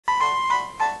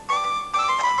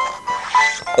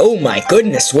Oh my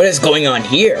goodness, what is going on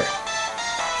here?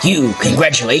 You,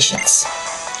 congratulations.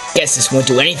 Guess this won't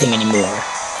do anything anymore.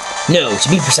 No, to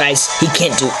be precise, he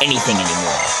can't do anything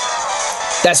anymore.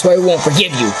 That's why we won't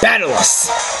forgive you. Battle us!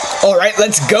 Alright,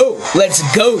 let's go! Let's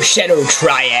go, Shadow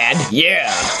Triad!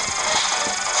 Yeah!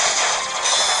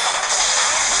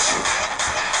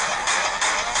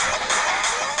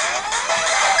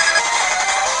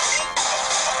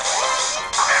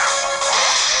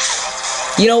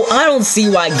 You know, I don't see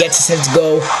why Getsus has to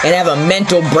go and have a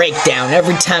mental breakdown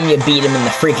every time you beat him in the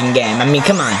freaking game. I mean,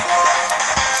 come on.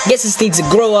 Getsus needs to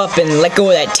grow up and let go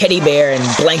of that teddy bear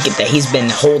and blanket that he's been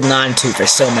holding on to for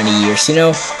so many years, you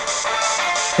know?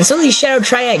 And so these Shadow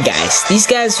Triad guys, these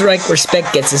guys, like,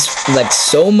 respect Getsus, like,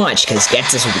 so much, because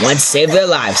Getsus once saved their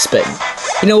lives, but,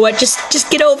 you know what,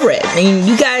 just get over it. I mean,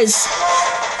 you guys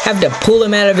have to pull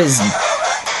him out of his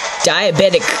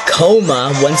diabetic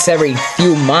coma once every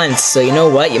few months, so you know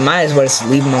what, you might as well just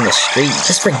leave him on the street.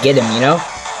 Just forget him, you know?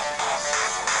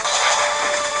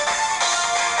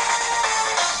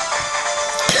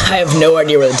 I have no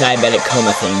idea where the diabetic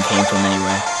coma thing came from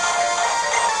anyway.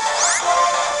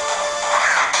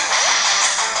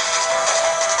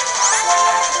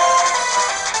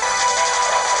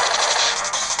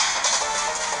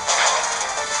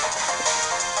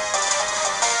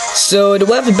 So,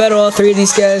 do I have to battle all three of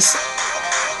these guys?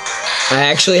 I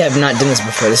actually have not done this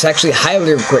before. This is actually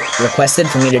highly requested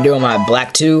for me to do on my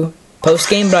Black 2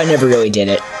 post-game, but I never really did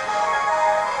it.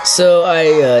 So,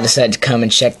 I decided to come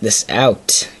and check this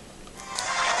out.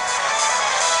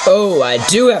 Oh, I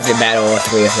do have to battle all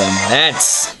three of them.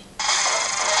 That's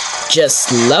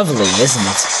just lovely, isn't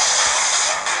it?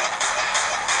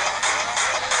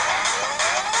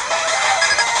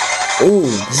 Ooh,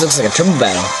 this looks like a triple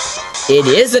battle. It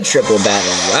is a triple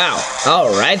battle. Wow.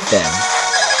 Alright then.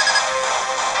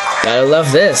 Gotta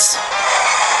love this.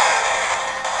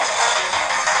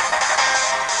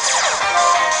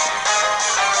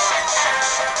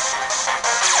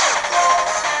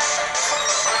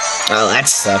 Oh, that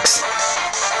sucks.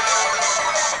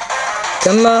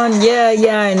 Come on,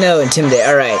 yeah, I know, intimidate.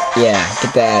 Alright, yeah,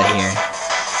 get that out of here.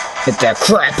 Get that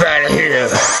crap out of here.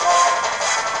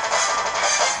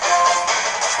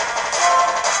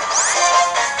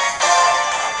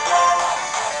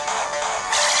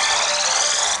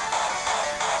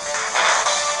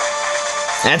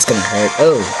 That's gonna hurt.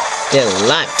 Oh, did a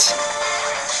lot.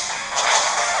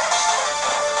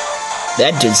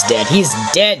 That dude's dead. He's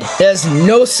dead. There's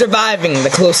no surviving the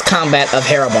close combat of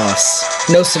Heraboss.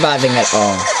 No surviving at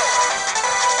all.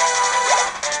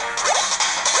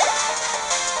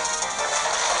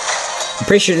 I'm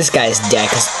pretty sure this guy's dead,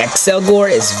 because Excelgor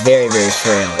is very, very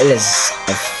frail. It is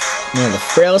one of the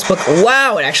frailest Pokemon.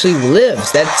 Wow, it actually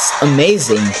lives. That's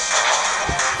amazing.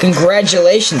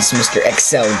 Congratulations, Mr.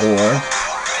 Excelgor.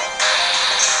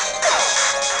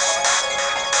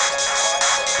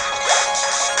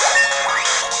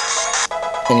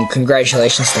 And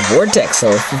congratulations to Vortex,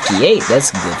 level 58.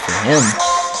 That's good for him.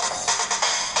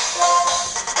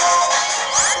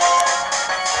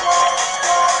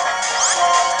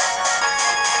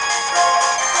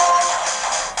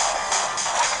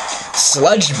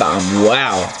 Sludge Bomb,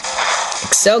 wow.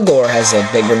 Excelgor has a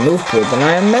bigger move pool than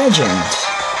I imagined.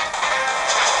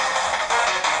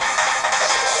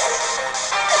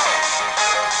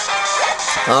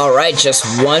 Alright, just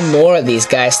one more of these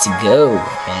guys to go,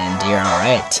 and you're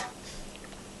alright.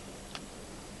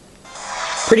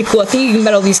 Pretty cool. I think you can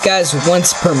battle these guys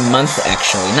once per month,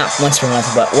 actually. Not once per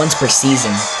month, but once per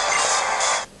season.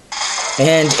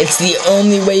 And it's the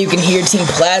only way you can hear Team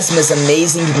Plasma's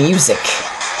amazing music.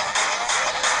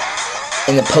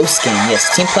 In the post-game,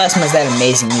 yes. Team Plasma has that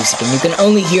amazing music, and you can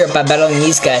only hear it by battling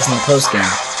these guys in the post-game.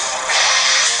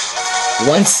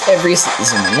 Once every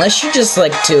season. Unless you just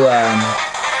like to,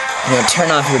 you know, turn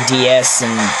off your DS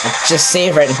and just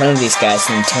save right in front of these guys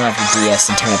and then turn off your DS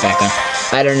and turn it back on.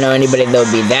 I don't know anybody that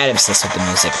would be that obsessed with the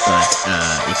music, but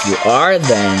if you are,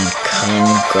 then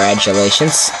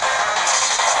congratulations.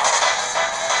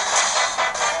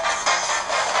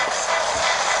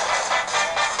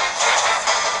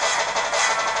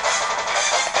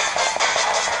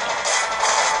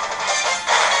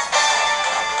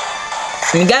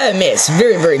 I mean, gotta admit, it's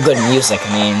very, very good music.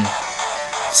 I mean,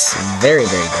 it's very,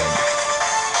 very good.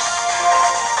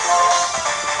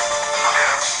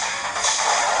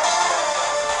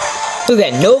 Look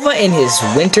at that, Nova in his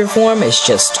winter form is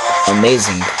just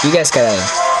amazing. You guys gotta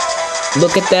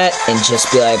look at that and just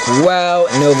be like, wow,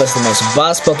 Nova's the most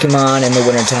boss Pokemon in the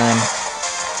wintertime.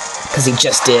 Because he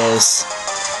just is.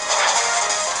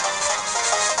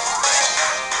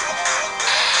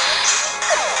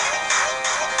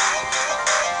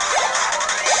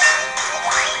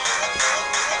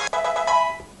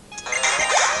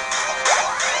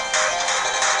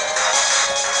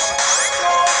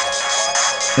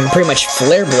 can pretty much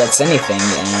Flare Blitz anything,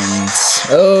 and...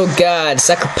 Oh god,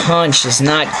 Sucker Punch is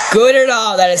not good at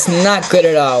all! That is not good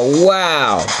at all,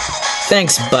 wow!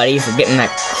 Thanks, buddy, for getting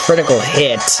that critical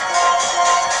hit.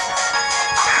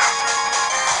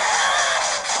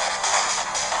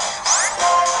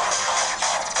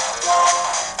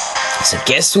 So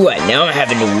guess what? Now I'm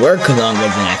having to work longer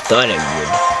than I thought I would,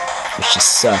 which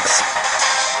just sucks.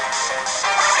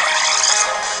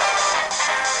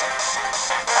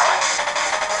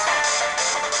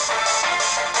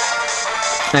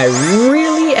 I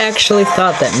really actually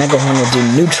thought that Mega Horn would do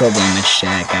neutral damage to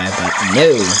that guy, but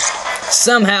no.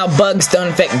 Somehow bugs don't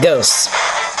affect ghosts,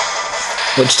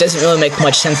 which doesn't really make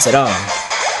much sense at all.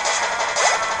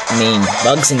 I mean,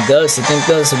 bugs and ghosts, I think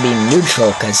those would be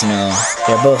neutral, because, you know,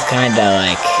 they're both kind of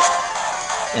like,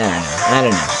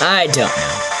 I don't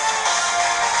know.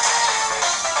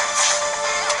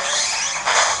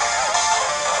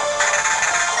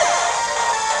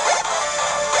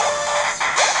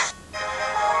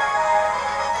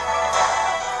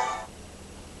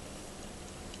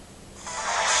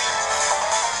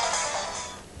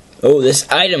 Oh, this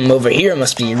item over here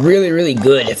must be really, really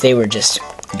good if they were just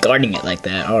guarding it like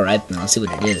that. Alright, then let's see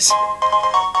what it is.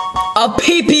 A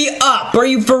PP up! Are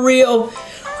you for real?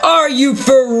 Are you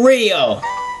for real?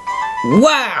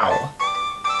 Wow!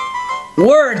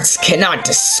 Words cannot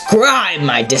describe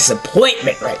my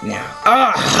disappointment right now.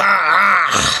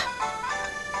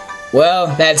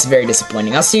 Well, that's very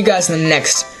disappointing. I'll see you guys in the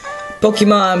next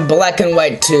Pokemon Black and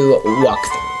White 2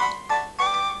 walkthrough.